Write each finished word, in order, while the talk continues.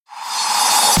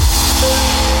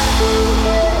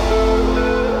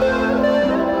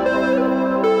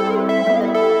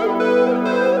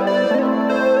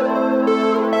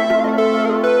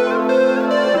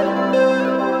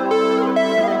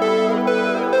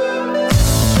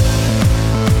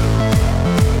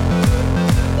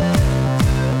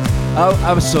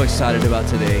I was so excited about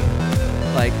today.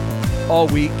 Like, all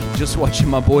week, just watching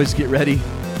my boys get ready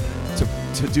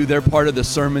to do their part of the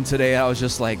sermon today. I was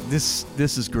just like, this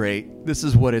is great. This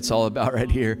is what it's all about right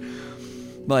here.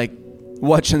 Like,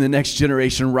 watching the next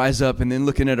generation rise up and then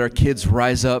looking at our kids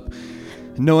rise up,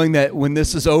 knowing that when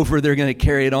this is over, they're going to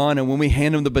carry it on. And when we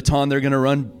hand them the baton, they're going to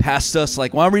run past us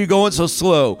like, why were you going so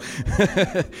slow?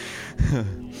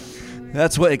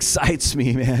 That's what excites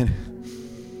me, man.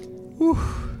 Whew.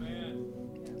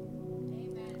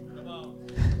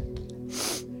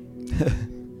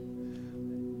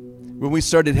 When we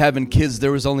started having kids,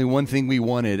 there was only one thing we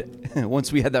wanted.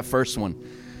 Once we had that first one,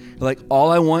 like, all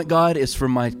I want, God, is for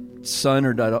my son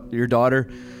or your daughter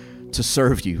to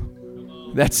serve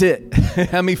you. That's it.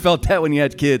 How many felt that when you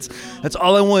had kids? That's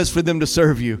all I want, is for them to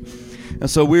serve you. And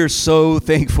so we're so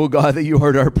thankful, God, that you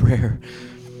heard our prayer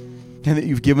and that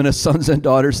you've given us sons and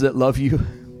daughters that love you.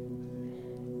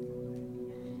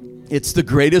 It's the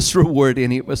greatest reward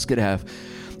any of us could have,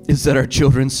 is that our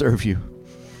children serve you.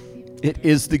 It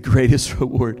is the greatest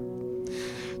reward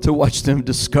to watch them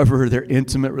discover their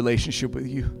intimate relationship with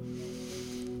you.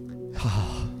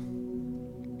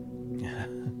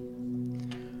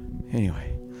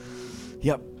 Anyway,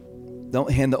 yep.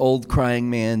 Don't hand the old crying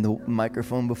man the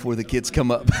microphone before the kids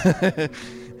come up. And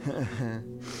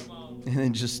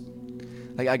then just,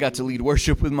 like, I got to lead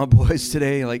worship with my boys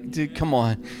today. Like, dude, come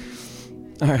on.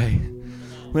 All right.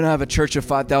 We don't have a church of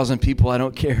 5,000 people. I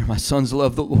don't care. My sons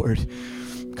love the Lord.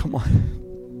 Come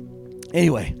on.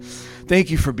 Anyway,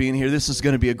 thank you for being here. This is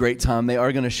going to be a great time. They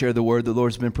are going to share the word the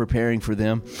Lord's been preparing for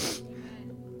them.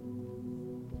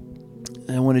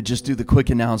 And I want to just do the quick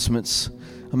announcements.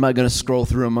 I'm not going to scroll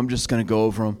through them. I'm just going to go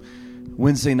over them.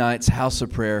 Wednesday nights, House of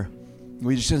Prayer.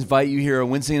 We just invite you here on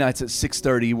Wednesday nights at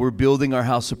 6:30. We're building our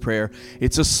House of Prayer.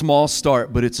 It's a small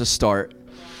start, but it's a start.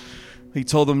 He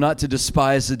told them not to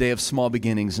despise the day of small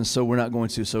beginnings, and so we're not going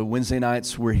to. So Wednesday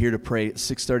nights, we're here to pray at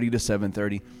 6:30 to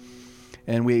 7:30,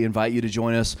 and we invite you to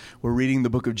join us. We're reading the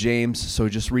book of James, so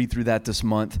just read through that this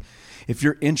month. If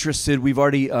you're interested, we've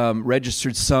already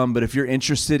registered some, but if you're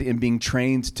interested in being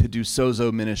trained to do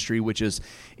Sozo ministry, which is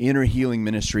inner healing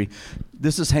ministry,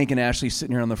 this is Hank and Ashley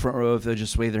sitting here on the front row. If they'll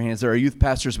just wave their hands. They're our youth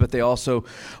pastors, but they also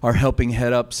are helping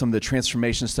head up some of the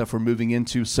transformation stuff we're moving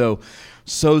into. So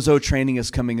Sozo training is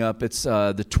coming up. It's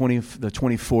the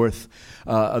 24th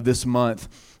of this month,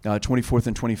 24th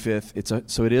and 25th.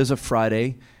 So it is a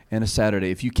Friday and a Saturday.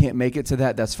 If you can't make it to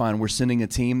that, that's fine. We're sending a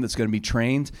team that's going to be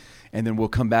trained, and then we'll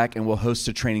come back and we'll host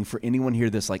a training for anyone here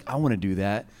that's like, I want to do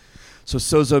that. So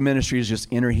Sozo ministry is just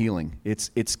inner healing.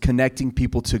 It's connecting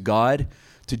people to God,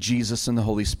 to Jesus, and the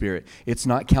Holy Spirit. It's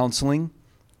not counseling.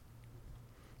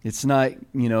 It's not,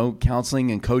 counseling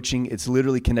and coaching. It's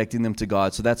literally connecting them to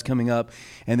God. So that's coming up.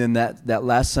 And then that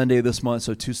last Sunday of this month,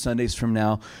 so 2 Sundays from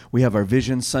now, we have our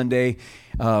Vision Sunday,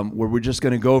 where we're just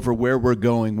going to go over where we're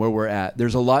going, where we're at.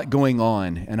 There's a lot going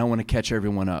on, and I want to catch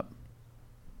everyone up.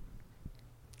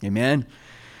 Amen?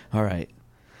 All right.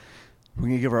 We're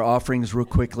going to give our offerings real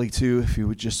quickly, too, if you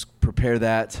would just prepare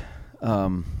that.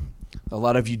 A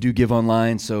lot of you do give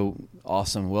online, so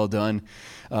awesome. Well done.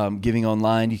 Giving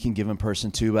online, you can give in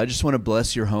person, too. But I just want to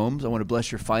bless your homes. I want to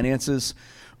bless your finances.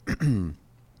 Thank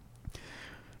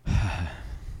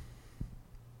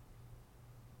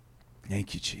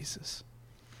you, Jesus.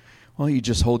 Why don't you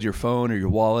just hold your phone or your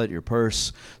wallet, your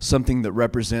purse, something that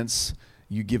represents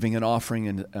you giving an offering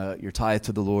and your tithe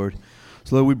to the Lord.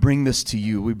 So Lord, we bring this to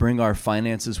you. We bring our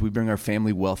finances. We bring our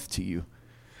family wealth to you.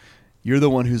 You're the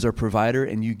one who's our provider,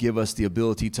 and you give us the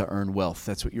ability to earn wealth.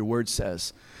 That's what your word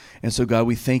says. And so, God,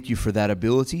 we thank you for that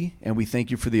ability, and we thank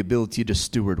you for the ability to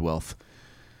steward wealth.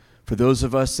 For those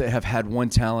of us that have had 1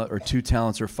 talent or 2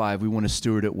 talents or 5, we want to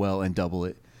steward it well and double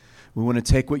it. We want to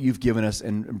take what you've given us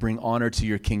and bring honor to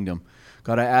your kingdom.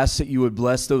 God, I ask that you would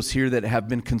bless those here that have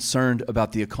been concerned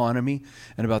about the economy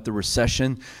and about the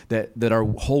recession that our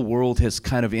whole world has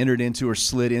kind of entered into or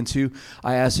slid into.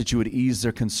 I ask that you would ease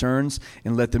their concerns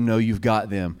and let them know you've got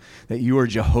them, that you are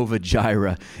Jehovah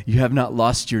Jireh. You have not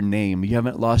lost your name. You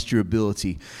haven't lost your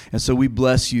ability. And so we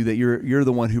bless you that you're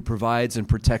the one who provides and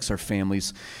protects our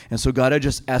families. And so, God, I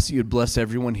just ask that you would bless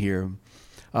everyone here.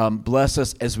 Bless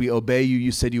us as we obey you.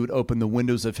 You said you would open the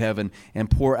windows of heaven and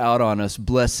pour out on us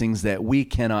blessings that we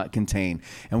cannot contain.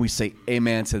 And we say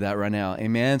amen to that right now.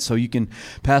 Amen. So you can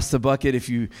pass the bucket if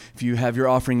you have your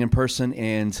offering in person.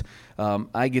 And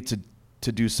I get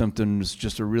to do something that's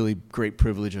just a really great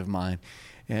privilege of mine.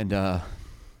 And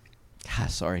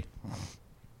sorry.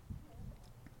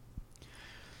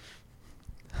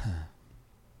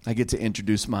 I get to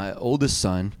introduce my oldest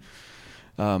son,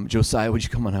 Josiah. Would you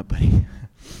come on up, buddy?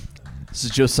 This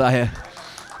is Josiah.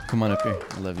 Come on up here.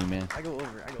 I love you, man. I go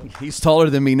over. He's taller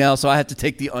than me now, so I have to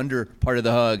take the under part of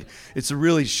the hug. It's a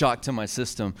really shock to my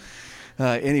system.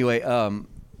 Anyway, I'm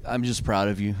just proud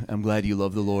of you. I'm glad you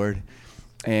love the Lord.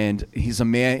 And he's a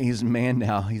man. He's a man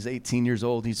now. He's 18 years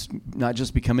old. He's not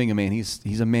just becoming a man.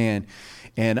 He's a man.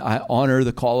 And I honor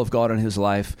the call of God on his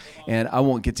life. And I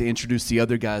won't get to introduce the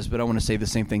other guys, but I want to say the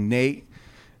same thing. Nate,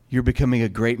 you're becoming a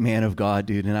great man of God,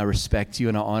 dude. And I respect you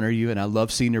and I honor you. And I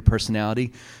love seeing your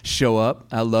personality show up.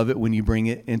 I love it when you bring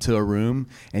it into a room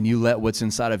and you let what's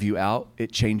inside of you out.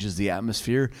 It changes the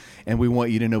atmosphere. And we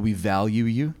want you to know we value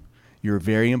you. You're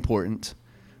very important.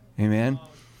 Amen.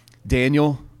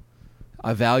 Daniel,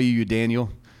 I value you, Daniel.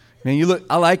 Man,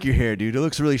 I like your hair, dude. It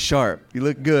looks really sharp. You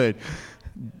look good.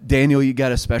 Daniel, you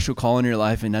got a special call in your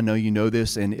life, and I know you know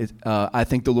this, and I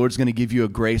think the Lord's going to give you a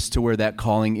grace to where that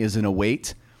calling isn't a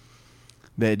weight,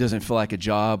 that it doesn't feel like a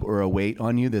job or a weight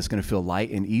on you, that's going to feel light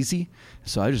and easy.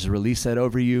 So I just release that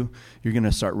over you. You're going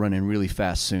to start running really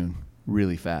fast soon,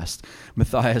 really fast.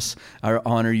 Matthias, I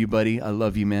honor you, buddy. I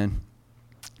love you, man.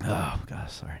 Oh, God,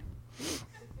 sorry.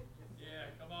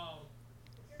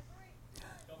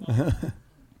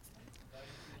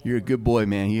 You're a good boy,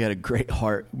 man. You had a great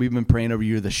heart. We've been praying over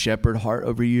you, the shepherd heart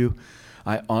over you.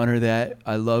 I honor that.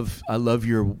 I love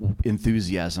your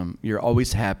enthusiasm. You're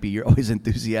always happy. You're always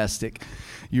enthusiastic.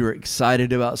 You're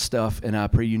excited about stuff, and I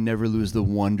pray you never lose the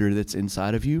wonder that's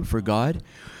inside of you for God.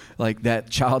 Like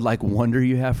that childlike wonder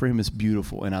you have for him is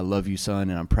beautiful, and I love you, son,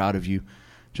 and I'm proud of you.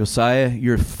 Josiah,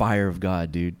 you're fire of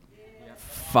God, dude.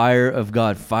 Fire of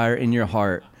God, fire in your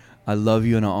heart. I love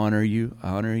you and I honor you. I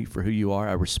honor you for who you are.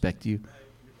 I respect you.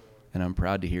 And I'm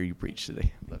proud to hear you preach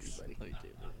today. Love you, buddy.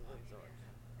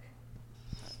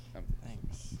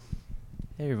 Thanks.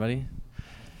 Hey, everybody.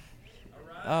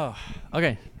 Oh,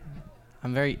 okay.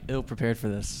 I'm very ill-prepared for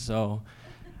this, so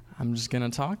I'm just going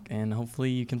to talk, and hopefully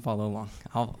you can follow along.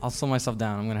 I'll slow myself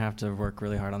down. I'm going to have to work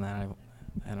really hard on that.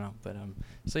 I don't know. But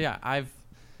so, yeah, I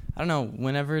don't know.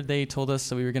 Whenever they told us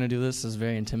that we were going to do this, it was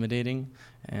very intimidating.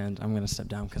 And I'm going to step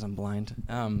down because I'm blind.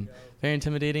 Very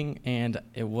intimidating, and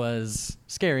it was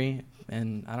scary.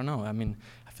 And I don't know. I mean,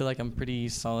 I feel like I'm pretty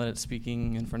solid at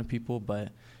speaking in front of people, but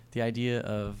the idea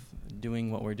of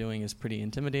doing what we're doing is pretty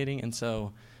intimidating. And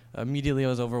so immediately I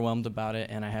was overwhelmed about it,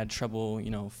 and I had trouble,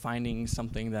 finding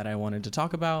something that I wanted to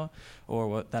talk about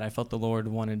or that I felt the Lord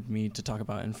wanted me to talk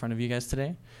about in front of you guys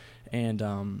today. And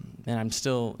I'm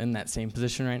still in that same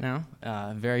position right now.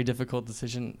 Very difficult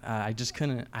decision. I just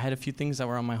couldn't. I had a few things that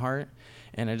were on my heart,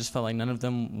 and I just felt like none of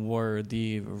them were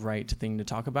the right thing to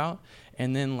talk about.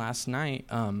 And then last night,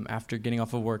 after getting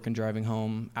off of work and driving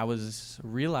home, I was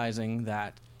realizing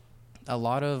that a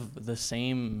lot of the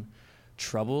same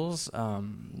troubles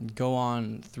go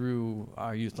on through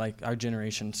our youth, like our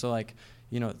generation. So like,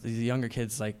 the younger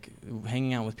kids, like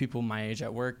hanging out with people my age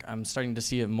at work, I'm starting to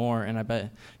see it more, and I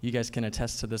bet you guys can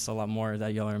attest to this a lot more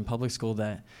that y'all are in public school,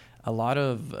 that a lot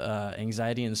of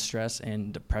anxiety and stress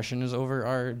and depression is over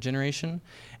our generation.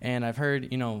 And I've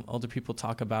heard, older people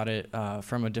talk about it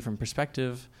from a different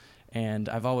perspective, and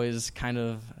I've always kind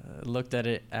of looked at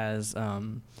it as, I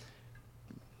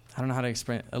don't know how to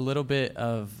explain, a little bit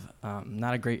of,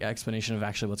 not a great explanation of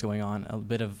actually what's going on, a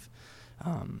bit of,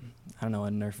 I don't know, a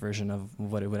Nerf version of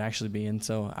what it would actually be. And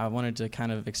so I wanted to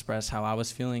kind of express how I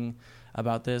was feeling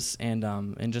about this, and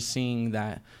just seeing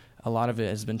that a lot of it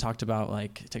has been talked about,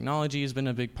 like technology has been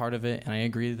a big part of it. And I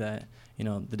agree that,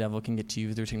 the devil can get to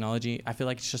you through technology. I feel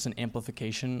like it's just an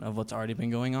amplification of what's already been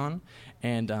going on.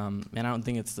 And I don't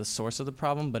think it's the source of the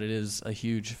problem, but it is a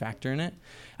huge factor in it.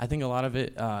 I think a lot of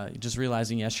it, just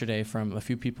realizing yesterday from a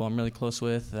few people I'm really close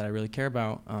with that I really care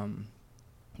about,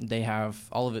 they have,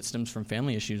 all of it stems from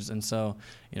family issues. And so,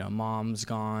 mom's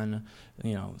gone,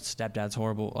 stepdad's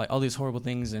horrible, like all these horrible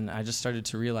things. And I just started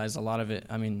to realize a lot of it,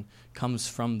 comes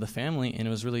from the family. And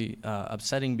it was really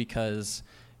upsetting, because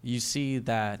you see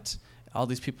that all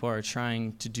these people are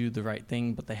trying to do the right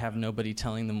thing, but they have nobody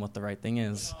telling them what the right thing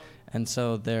is. And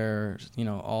so they're,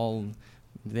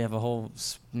 they have a whole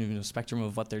spectrum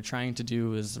of what they're trying to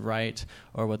do is right,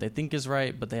 or what they think is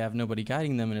right, but they have nobody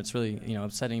guiding them. And it's really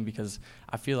upsetting, because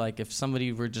I feel like if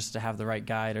somebody were just to have the right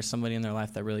guide, or somebody in their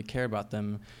life that really cared about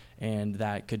them and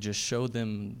that could just show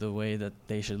them the way that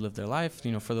they should live their life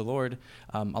for the Lord,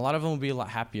 a lot of them will be a lot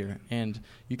happier. And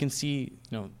you can see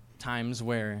times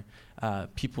where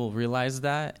people realize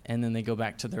that, and then they go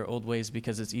back to their old ways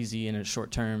because it's easy and it's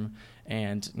short term,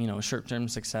 and short term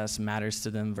success matters to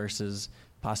them versus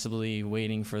possibly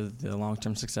waiting for the long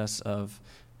term success of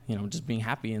just being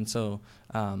happy. And so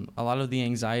a lot of the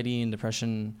anxiety and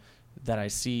depression that I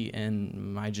see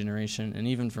in my generation, and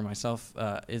even for myself,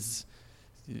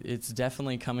 it's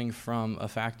definitely coming from a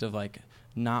fact of like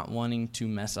not wanting to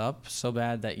mess up so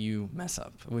bad that you mess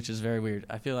up, which is very weird.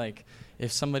 I feel like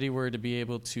if somebody were to be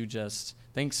able to just,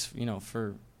 thanks,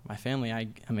 for my family,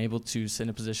 I'm able to sit in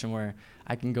a position where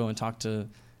I can go and talk to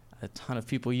a ton of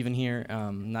people, even here,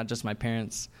 not just my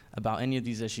parents, about any of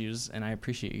these issues, and I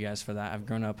appreciate you guys for that. I've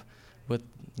grown up with,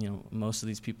 most of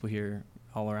these people here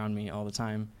all around me all the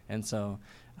time, and so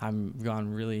I'm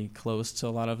gone really close to a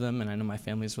lot of them, and I know my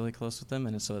family is really close with them,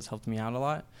 and so it's helped me out a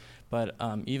lot. But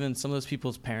even some of those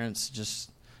people's parents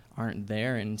just aren't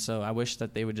there, and so I wish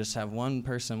that they would just have one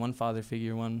person, one father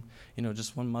figure,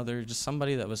 just one mother, just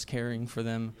somebody that was caring for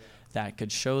them, that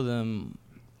could show them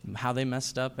how they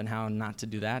messed up and how not to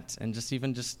do that, and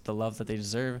just the love that they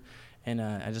deserve. And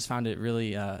I just found it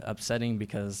really upsetting,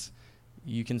 because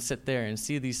you can sit there and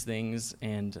see these things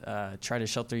and try to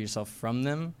shelter yourself from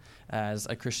them. As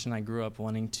a Christian, I grew up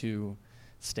wanting to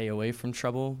stay away from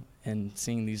trouble, and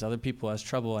seeing these other people as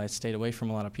trouble, I stayed away from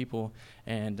a lot of people.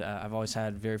 And I've always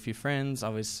had very few friends,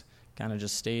 always kind of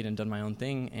just stayed and done my own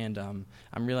thing. And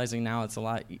I'm realizing now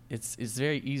it's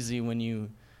very easy when you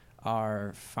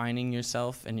are finding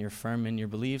yourself and you're firm in your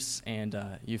beliefs and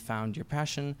you found your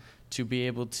passion, to be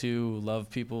able to love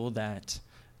people that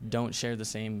don't share the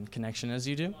same connection as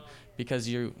you do, because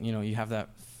you have that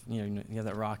you have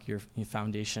that rock, your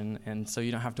foundation, and so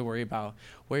you don't have to worry about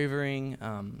wavering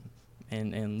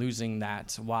and losing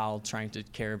that while trying to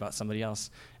care about somebody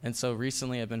else. And so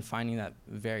recently I've been finding that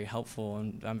very helpful,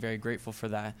 and I'm very grateful for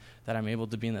that I'm able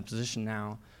to be in that position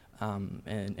now,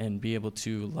 and be able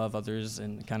to love others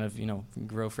and kind of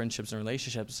grow friendships and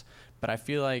relationships. But I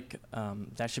feel like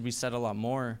that should be said a lot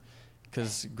more,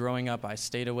 because growing up I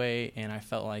stayed away, and I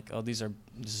felt like, this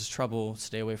is trouble,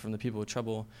 stay away from the people with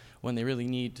trouble, when they really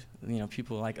need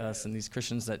people like us and these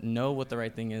Christians that know what the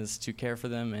right thing is, to care for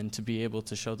them and to be able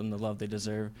to show them the love they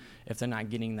deserve if they're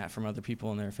not getting that from other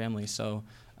people in their family. So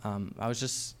I was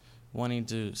just wanting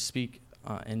to speak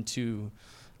into,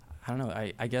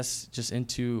 I guess just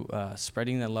into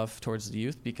spreading that love towards the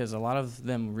youth, because a lot of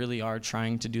them really are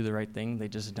trying to do the right thing. They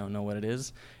just don't know what it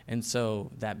is. And so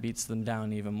that beats them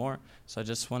down even more. So I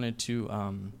just wanted to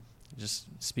just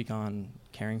speak on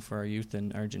caring for our youth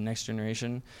and our next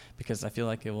generation, because I feel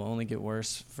like it will only get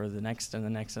worse for the next and the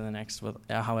next and the next with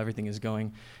how everything is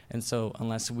going. And so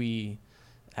unless we,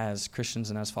 as Christians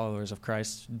and as followers of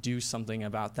Christ, do something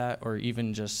about that, or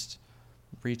even just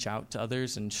reach out to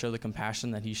others and show the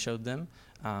compassion that he showed them,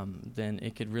 then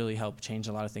it could really help change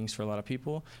a lot of things for a lot of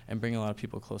people and bring a lot of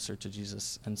people closer to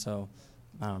Jesus. And so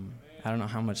I don't know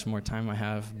how much more time I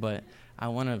have, but I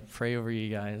want to pray over you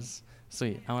guys.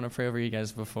 Sweet. I want to pray over you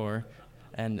guys before,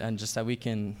 and just that we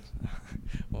can,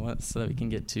 so that we can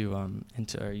get to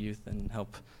into our youth and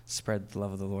help spread the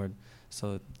love of the Lord.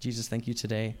 So Jesus, thank you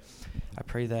today. I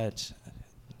pray that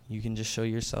you can just show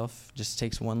yourself. Just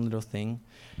takes one little thing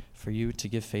for you to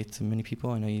give faith to many people.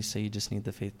 I know you say you just need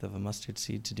the faith of a mustard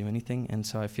seed to do anything. And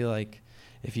so I feel like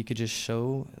if you could just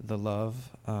show the love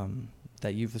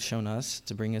that you've shown us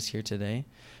to bring us here today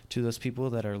to those people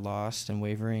that are lost and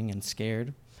wavering and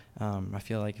scared. I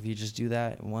feel like if you just do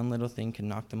that, one little thing can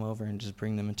knock them over and just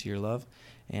bring them into your love.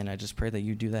 And I just pray that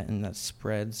you do that and that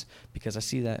spreads, because I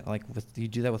see that you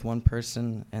do that with one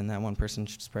person, and that one person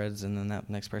spreads, and then that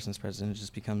next person spreads, and it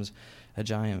just becomes a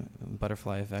giant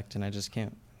butterfly effect. And I just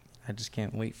can't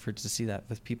wait to see that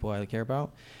with people I care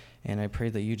about. And I pray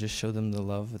that you just show them the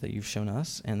love that you've shown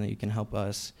us, and that you can help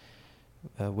us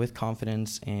with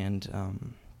confidence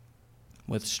and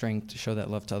with strength to show that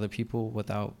love to other people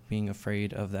without being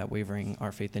afraid of that wavering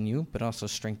our faith in you, but also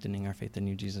strengthening our faith in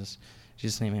you, Jesus. In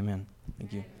Jesus' name, amen.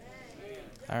 Thank you.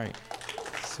 All right.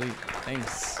 Sweet.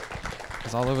 Thanks.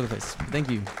 It's all over the place. Thank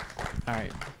you. All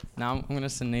right. Now I'm going to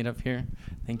send Nate up here.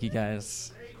 Thank you,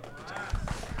 guys.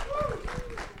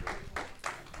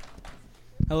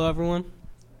 Hello, everyone.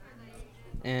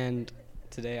 And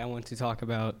today I want to talk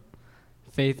about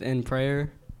faith and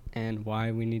prayer, and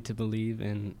why we need to believe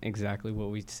in exactly what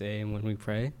we say and when we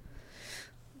pray.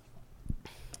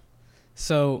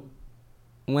 So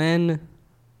when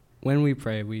we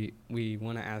pray, we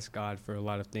want to ask God for a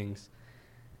lot of things.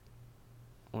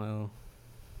 Well,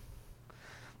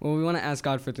 we want to ask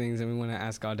God for things, and we want to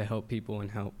ask God to help people and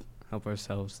help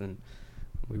ourselves, and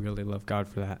we really love God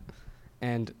for that.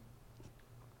 And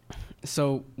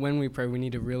so when we pray, we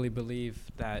need to really believe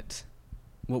that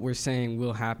what we're saying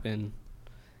will happen,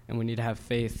 and we need to have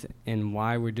faith in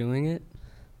why we're doing it.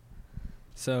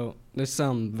 So there's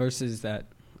some verses that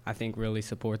I think really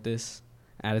support this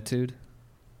attitude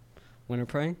when we're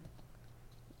praying.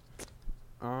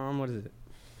 What is it?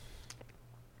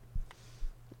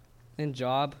 In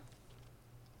Job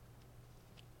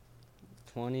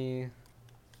 20,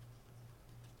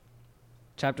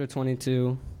 chapter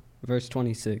 22, verse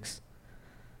 26.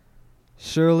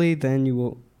 Surely then you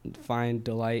will find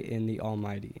delight in the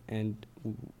Almighty, and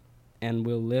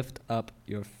will lift up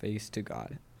your face to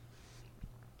God.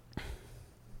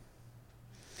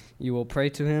 You will pray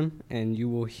to him, and you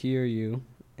will hear you,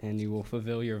 and you will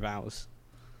fulfill your vows.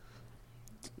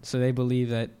 So they believe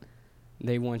that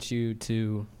they want you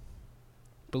to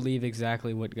believe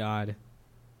exactly what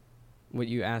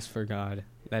you ask for God,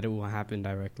 that it will happen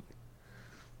directly.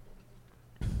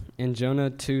 In Jonah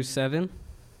 2:7,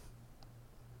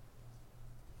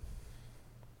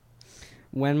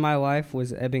 when my life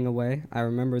was ebbing away, I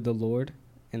remembered the Lord,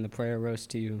 and the prayer rose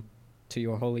to you, to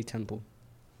your holy temple.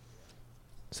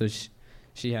 So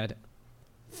she had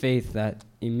faith that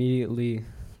immediately,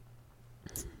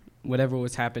 whatever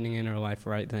was happening in her life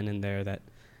right then and there, that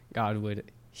God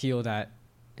would heal that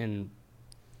and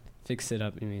fix it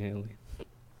up immediately.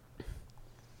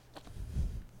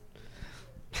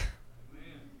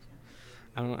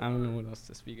 I don't know what else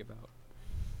to speak about.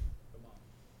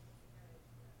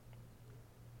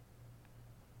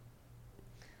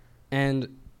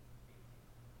 And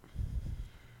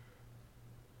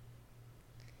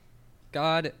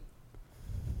God,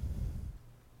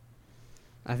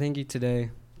 I thank you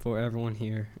today for everyone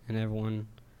here and everyone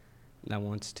that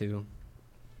wants to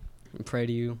pray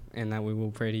to you, and that we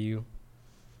will pray to you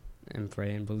and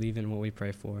pray and believe in what we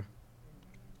pray for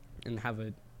and have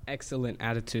an excellent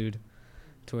attitude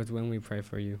towards when we pray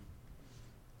for you.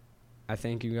 I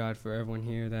thank you, God, for everyone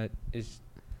here that is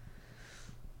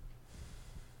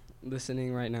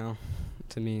listening right now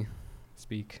to me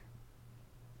speak.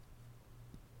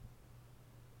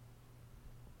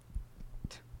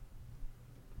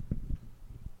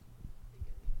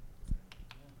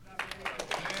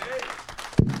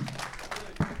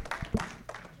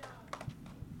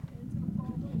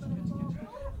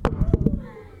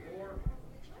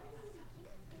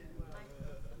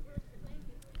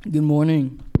 Good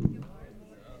morning.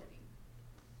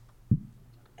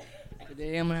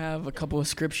 Today I'm going to have a couple of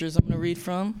scriptures I'm going to read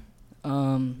from.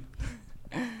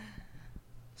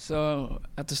 So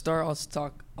at the start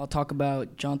I'll talk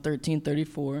about John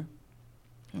 13:34.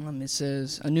 It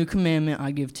says, "A new commandment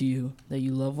I give to you, that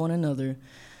you love one another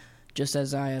just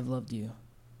as I have loved you.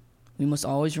 We must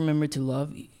always remember to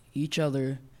love each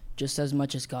other just as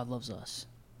much as God loves us,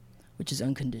 which is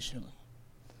unconditionally."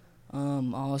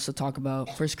 I'll also talk about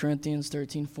 1 Corinthians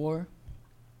 13:4.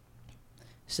 It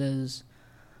says,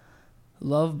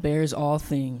 "Love bears all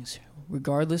things,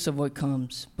 regardless of what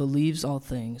comes, believes all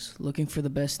things, looking for the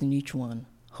best in each one,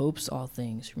 hopes all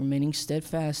things, remaining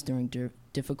steadfast during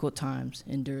difficult times,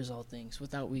 endures all things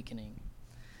without weakening."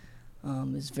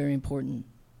 It's very important.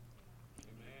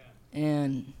 Amen.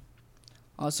 And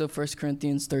also 1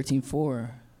 Corinthians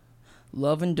 13:4.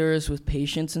 "Love endures with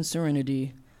patience and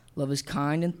serenity. Love is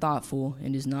kind and thoughtful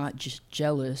and is not just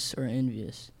jealous or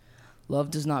envious. Love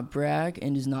does not brag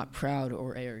and is not proud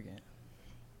or arrogant."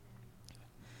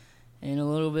 And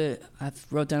I've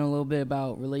wrote down a little bit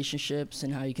about relationships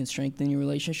and how you can strengthen your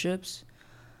relationships.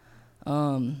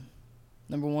 Number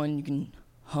one, you can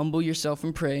humble yourself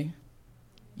and pray.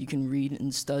 You can read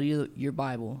and study your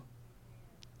Bible.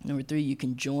 Number three, you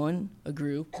can join a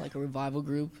group, like a revival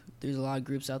group. There's a lot of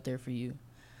groups out there for you.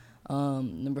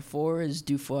 Number four is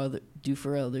do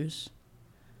for others.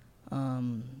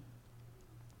 Number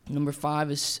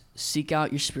five is seek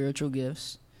out your spiritual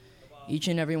gifts. Each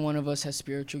and every one of us has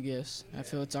spiritual gifts. I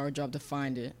feel it's our job to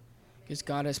find it, because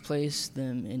God has placed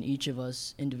them in each of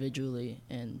us individually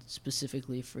and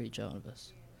specifically for each one of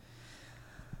us.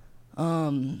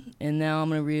 And now I'm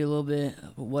going to read a little bit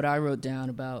of what I wrote down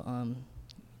about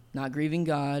not grieving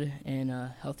God and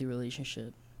a healthy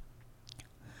relationship.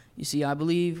 You see, I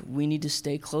believe we need to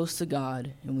stay close to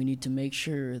God, and we need to make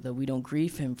sure that we don't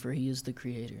grieve him, for he is the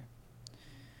creator.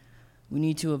 We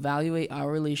need to evaluate our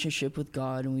relationship with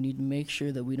God, and we need to make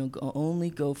sure that we don't only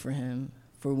go for him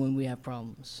for when we have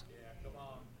problems.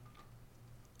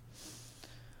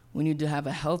 We need to have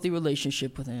a healthy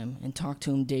relationship with him and talk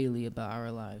to him daily about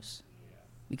our lives,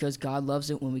 because God loves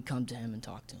it when we come to him and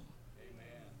talk to him.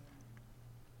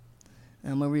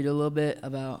 And I'm going to read a little bit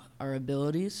about our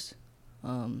abilities.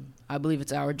 I believe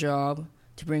it's our job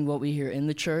to bring what we hear in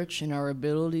the church and our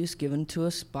abilities given to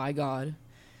us by God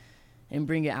and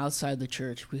bring it outside the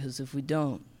church, because if we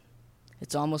don't,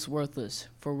 it's almost worthless,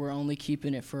 for we're only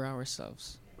keeping it for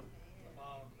ourselves.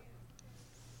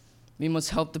 We must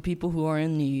help the people who are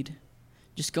in need.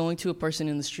 Just going to a person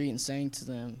in the street and saying to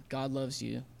them, "God loves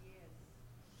you,"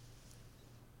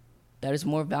 that is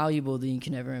more valuable than you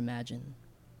can ever imagine.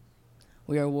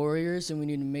 We are warriors, and we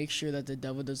need to make sure that the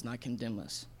devil does not condemn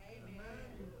us.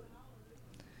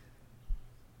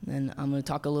 And I'm going to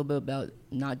talk a little bit about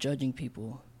not judging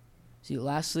people. See,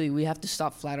 lastly, we have to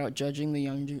stop flat out judging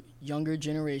the younger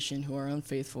generation who are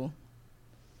unfaithful.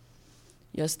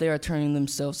 Yes, they are turning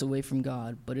themselves away from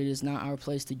God, but it is not our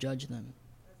place to judge them.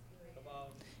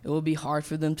 It will be hard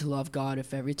for them to love God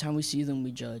if every time we see them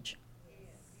we judge.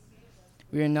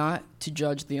 We are not to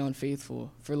judge the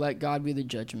unfaithful, for let God be the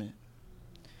judgment.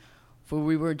 For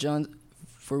we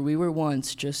were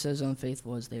once just as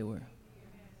unfaithful as they were.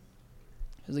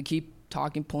 So the key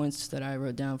talking points that I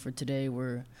wrote down for today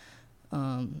were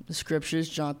the scriptures,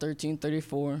 John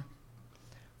 13:34,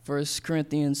 1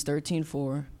 Corinthians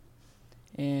 13:4,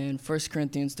 and 1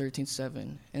 Corinthians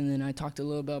 13:7. And then I talked a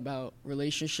little bit about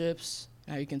relationships,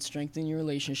 how you can strengthen your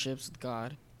relationships with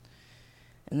God.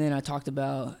 And then I talked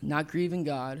about not grieving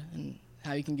God and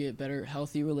how you can get better,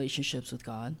 healthy relationships with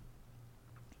God.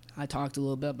 I talked a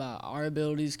little bit about our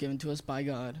abilities given to us by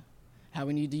God, how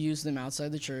we need to use them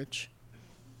outside the church.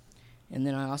 And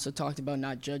then I also talked about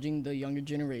not judging the younger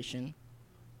generation,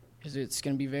 because it's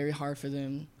going to be very hard for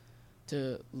them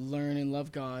to learn and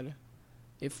love God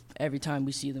if every time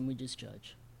we see them we just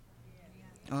judge.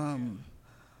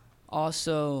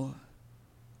 Also,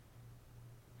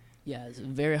 yeah, it's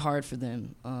very hard for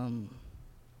them.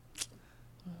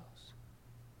 What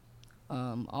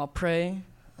else? I'll pray.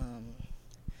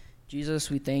 Jesus,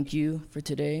 we thank you for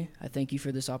today. I thank you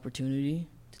for this opportunity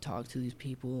to talk to these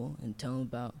people and tell them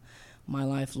about my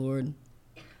life, Lord.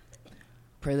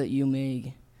 Pray that you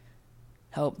may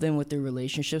help them with their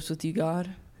relationships with you, God,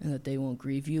 and that they won't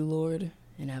grieve you, Lord,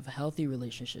 and have healthy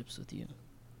relationships with you.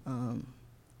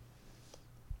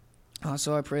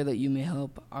 Also, I pray that you may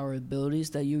help our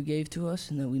abilities that you gave to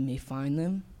us and that we may find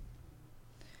them.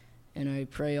 And I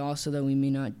pray also that we may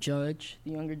not judge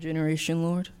the younger generation,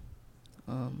 Lord,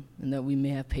 and that we may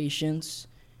have patience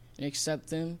and accept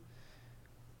them.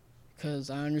 Because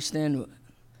I understand,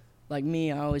 like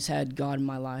me, I always had God in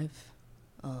my life.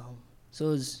 So it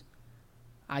was,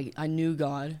 I knew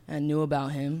God and knew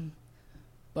about him,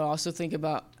 but I also think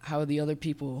about how the other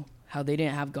people, how they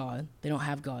didn't have God. They don't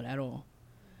have God at all.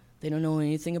 They don't know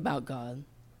anything about God.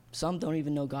 Some don't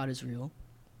even know God is real.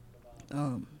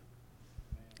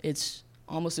 It's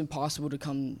almost impossible to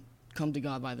come to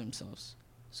God by themselves.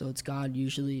 So it's God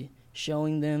usually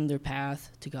showing them their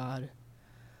path to God.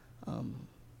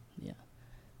 Yeah.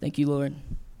 Thank you, Lord.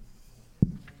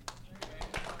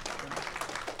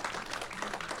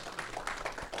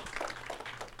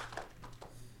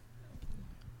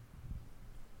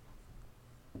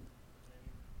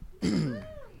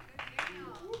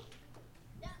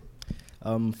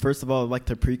 First of all, I'd like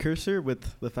to precursor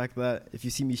with the fact that if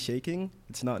you see me shaking,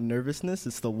 it's not nervousness,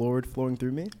 it's the Lord flowing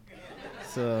through me.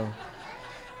 So,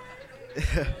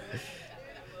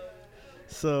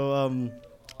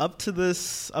 up to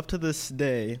this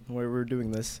day where we're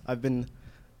doing this, I've been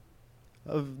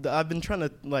trying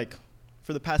to, like,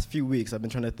 for the past few weeks, I've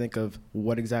been trying to think of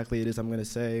what exactly it is I'm going to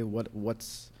say, what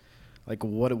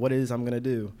it is I'm going to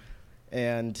do.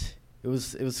 And it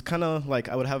was kind of like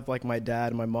I would have like my dad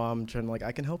and my mom trying to, like,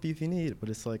 I can help you if you need, but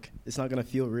it's like it's not gonna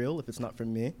feel real if it's not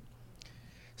from me.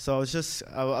 So I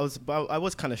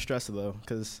was kind of stressed though,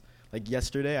 because like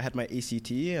yesterday I had my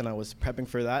ACT and I was prepping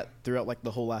for that throughout like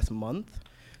the whole last month.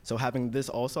 So having this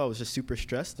also, I was just super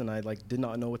stressed and I like did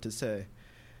not know what to say.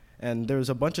 And there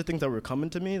was a bunch of things that were coming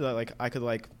to me that like I could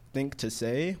like think to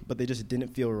say, but they just didn't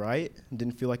feel right.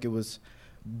 Didn't feel like it was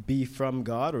be from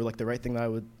God or like the right thing that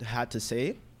I had to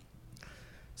say.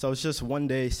 So I was just one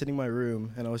day sitting in my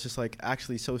room, and I was just, like,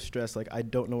 actually so stressed, like, I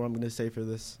don't know what I'm going to say for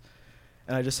this.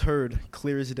 And I just heard,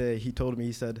 clear as day, he told me,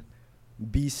 he said,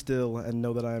 be still and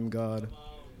know that I am God.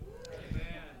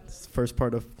 It's the first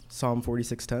part of Psalm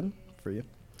 46:10 for you.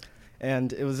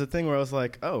 And it was a thing where I was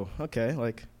like, oh, okay,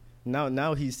 like,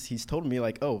 now he's told me,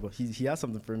 like, oh, he has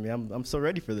something for me. I'm so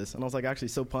ready for this. And I was, like, actually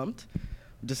so pumped.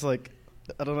 Just, like,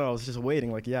 I don't know, I was just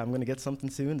waiting, like, yeah, I'm going to get something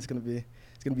soon. It's going to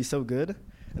be so good.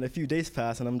 And a few days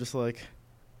pass, and I'm just like,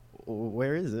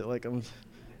 where is it? Like, I'm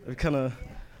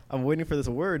waiting for this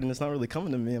word, and it's not really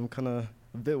coming to me. I'm kind of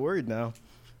a bit worried now.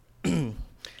 And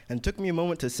it took me a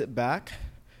moment to sit back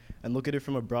and look at it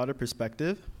from a broader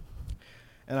perspective.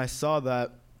 And I saw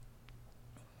that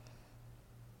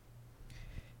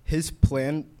his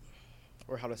plan,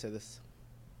 or how do I say this?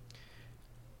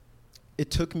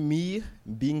 It took me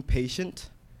being patient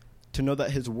to know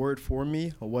that his word for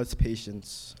me was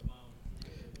patience.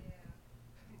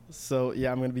 So,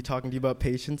 yeah, I'm going to be talking to you about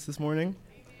patience this morning.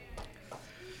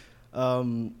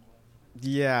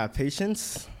 Yeah,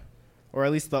 patience, or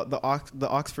at least the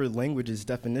Oxford Language's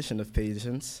definition of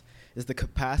patience, is the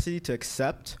capacity to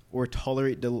accept or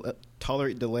tolerate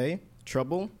delay,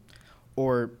 trouble,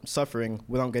 or suffering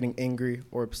without getting angry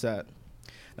or upset.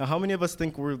 Now, how many of us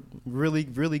think we're really,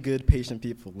 really good, patient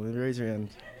people? Raise your hand.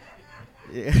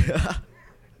 Yeah,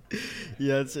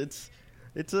 yeah.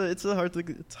 It's a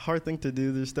hard thing to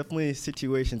do. There's definitely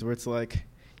situations where it's like,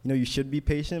 you should be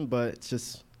patient, but it's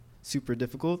just super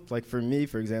difficult. Like for me,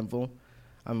 for example,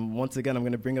 I'm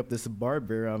going to bring up this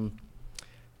barber.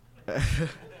 As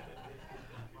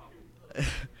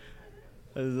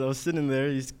I was sitting there,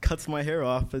 he cuts my hair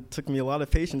off. It took me a lot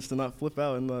of patience to not flip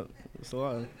out in the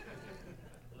salon.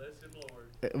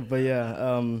 But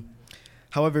yeah,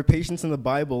 however, patience in the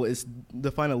Bible is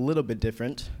defined a little bit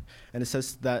different, and it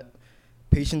says that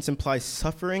patience implies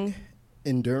suffering,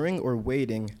 enduring, or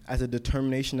waiting as a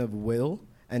determination of will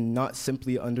and not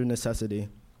simply under necessity.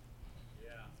 Yeah.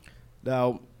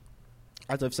 Now,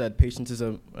 as I've said, patience is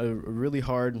a really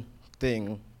hard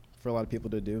thing for a lot of people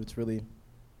to do. It's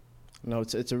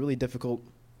a really difficult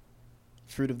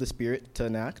fruit of the Spirit to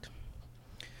enact.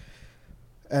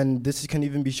 And this can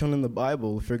even be shown in the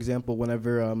Bible. For example,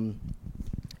 whenever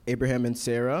Abraham and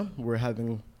Sarah were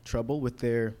having trouble with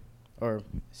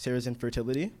Sarah's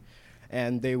infertility,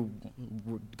 and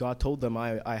God told them,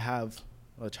 I have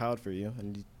a child for you,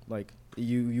 and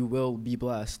you will be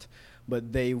blessed.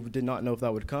 But they did not know if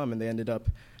that would come, and they ended up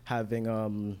having,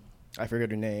 I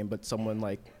forget her name, but someone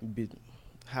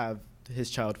have his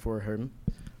child for him.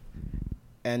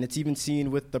 And it's even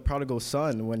seen with the prodigal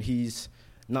son when he's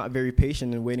not very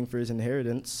patient and waiting for his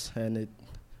inheritance, and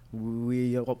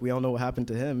we all know what happened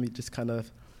to him. He just kind of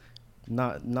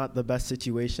not the best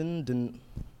situation.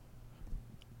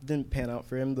 Didn't pan out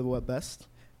for him the best.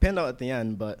 Panned out at the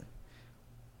end, but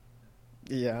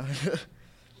yeah.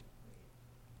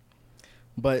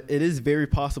 But it is very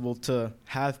possible to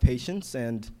have patience,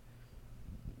 and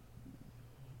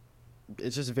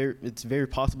it's very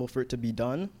possible for it to be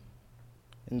done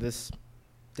in this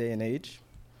day and age.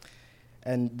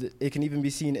 And it can even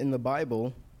be seen in the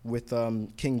Bible with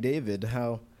King David,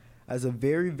 how as a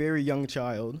very, very young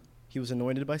child, he was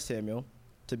anointed by Samuel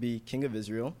to be king of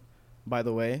Israel. By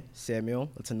the way,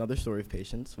 Samuel, that's another story of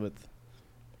patience with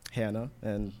Hannah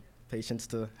and patience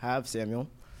to have Samuel.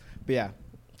 But yeah,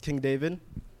 King David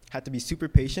had to be super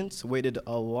patient, waited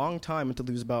a long time until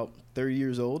he was about 30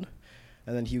 years old,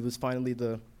 and then he was finally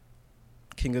the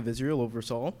king of Israel over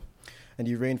Saul. And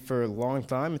he reigned for a long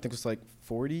time. I think it was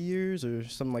 40 years or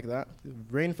something like that. He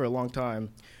reigned for a long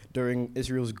time during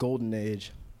Israel's golden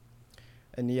age.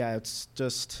 And yeah, it's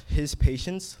just his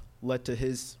patience led to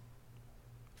his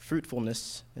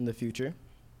fruitfulness in the future.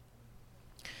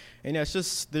 And yeah, it's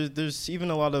just, there's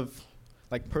even a lot of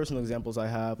personal examples I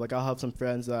have. I'll have some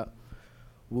friends that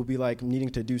will be needing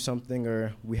to do something,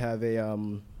 or we have we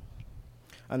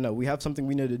have something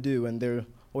we need to do, and they're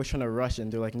always trying to rush,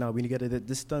 and they're like, no, we need to get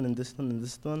this done and this done and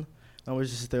this done. And we're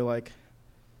just there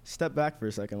step back for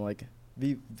a second,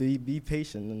 be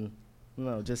patient,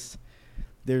 and just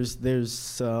there's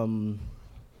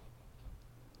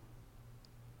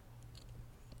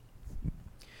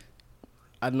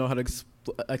I don't know how to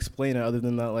explain it other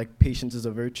than that patience is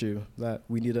a virtue that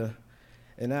we need to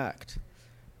enact.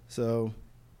 So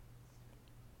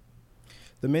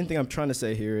the main thing I'm trying to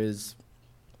say here is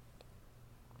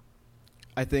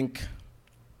I think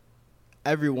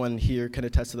everyone here can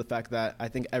attest to the fact that I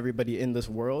think everybody in this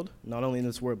world, not only in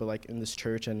this world, but in this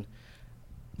church and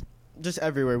just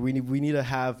everywhere, we need to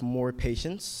have more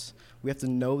patience. We have to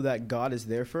know that God is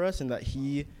there for us and that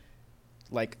He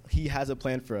has a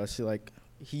plan for us.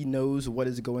 He knows what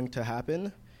is going to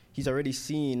happen. He's already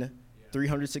seen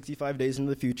 365 days into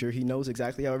the future. He knows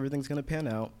exactly how everything's going to pan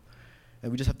out.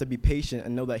 And we just have to be patient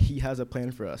and know that He has a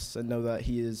plan for us and know that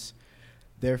He is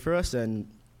there for us. And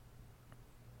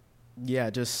yeah,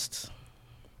 just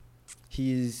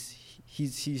he's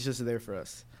just there for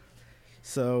us.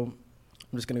 So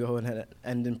I'm just going to go ahead and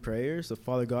end in prayer. So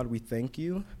Father God, we thank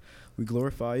you. We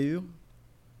glorify you.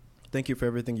 Thank you for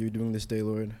everything you're doing this day,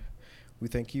 Lord. We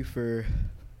thank you for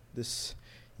this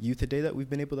youth today that we've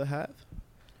been able to have.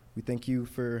 We thank you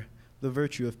for the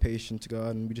virtue of patience,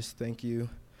 God, and we just thank you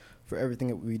for everything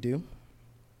that we do.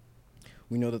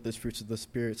 We know that there's fruits of the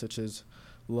Spirit, such as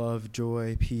love,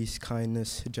 joy, peace,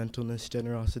 kindness, gentleness,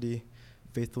 generosity,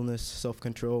 faithfulness,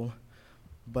 self-control.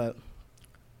 But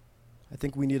I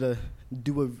think we need to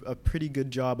do a pretty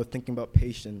good job of thinking about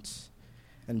patience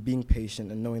and being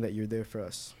patient and knowing that you're there for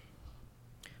us.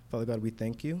 Father God, we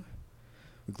thank you.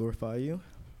 We glorify you.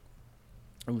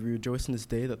 And we rejoice in this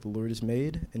day that the Lord has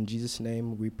made. In Jesus'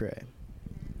 name we pray.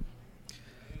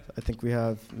 I think we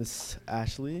have Miss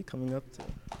Ashley coming up.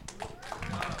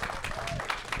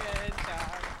 Good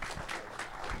job.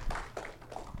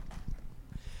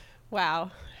 Wow.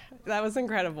 That was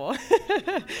incredible.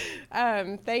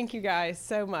 Thank you guys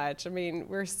so much. I mean,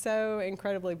 we're so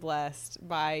incredibly blessed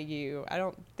by you. I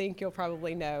don't think you'll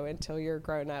probably know until you're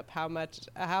grown up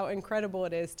how incredible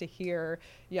it is to hear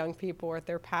young people with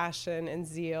their passion and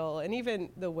zeal and even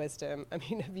the wisdom, of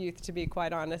youth, to be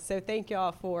quite honest. So thank you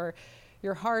all for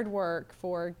your hard work,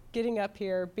 for getting up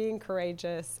here, being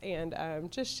courageous, and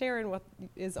just sharing what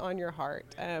is on your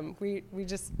heart. We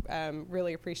just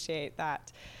really appreciate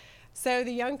that. So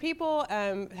the young people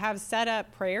have set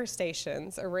up prayer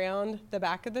stations around the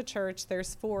back of the church.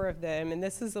 There's 4 of them, and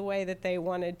this is the way that they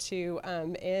wanted to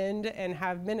end and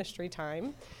have ministry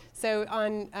time. So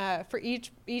for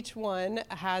each one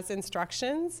has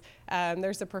instructions.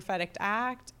 There's a prophetic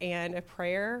act and a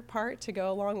prayer part to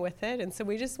go along with it. And so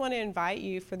we just want to invite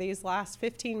you for these last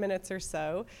 15 minutes or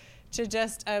so to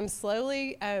just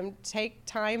slowly take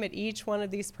time at each one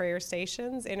of these prayer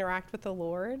stations, interact with the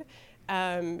Lord,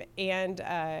 and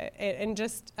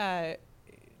just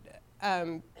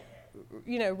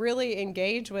really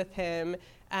engage with Him,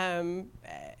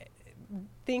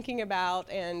 thinking about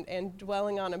and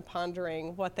dwelling on and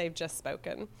pondering what they've just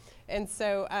spoken. And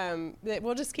so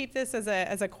we'll just keep this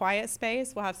as a quiet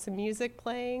space. We'll have some music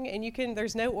playing, and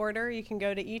there's no order. You can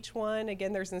go to each one.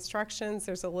 Again, there's instructions.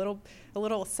 There's a little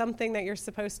something that you're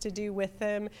supposed to do with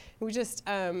them. We just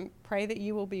pray that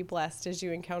you will be blessed as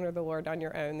you encounter the Lord on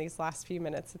your own these last few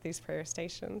minutes at these prayer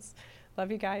stations.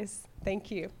 Love you guys. Thank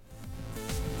you.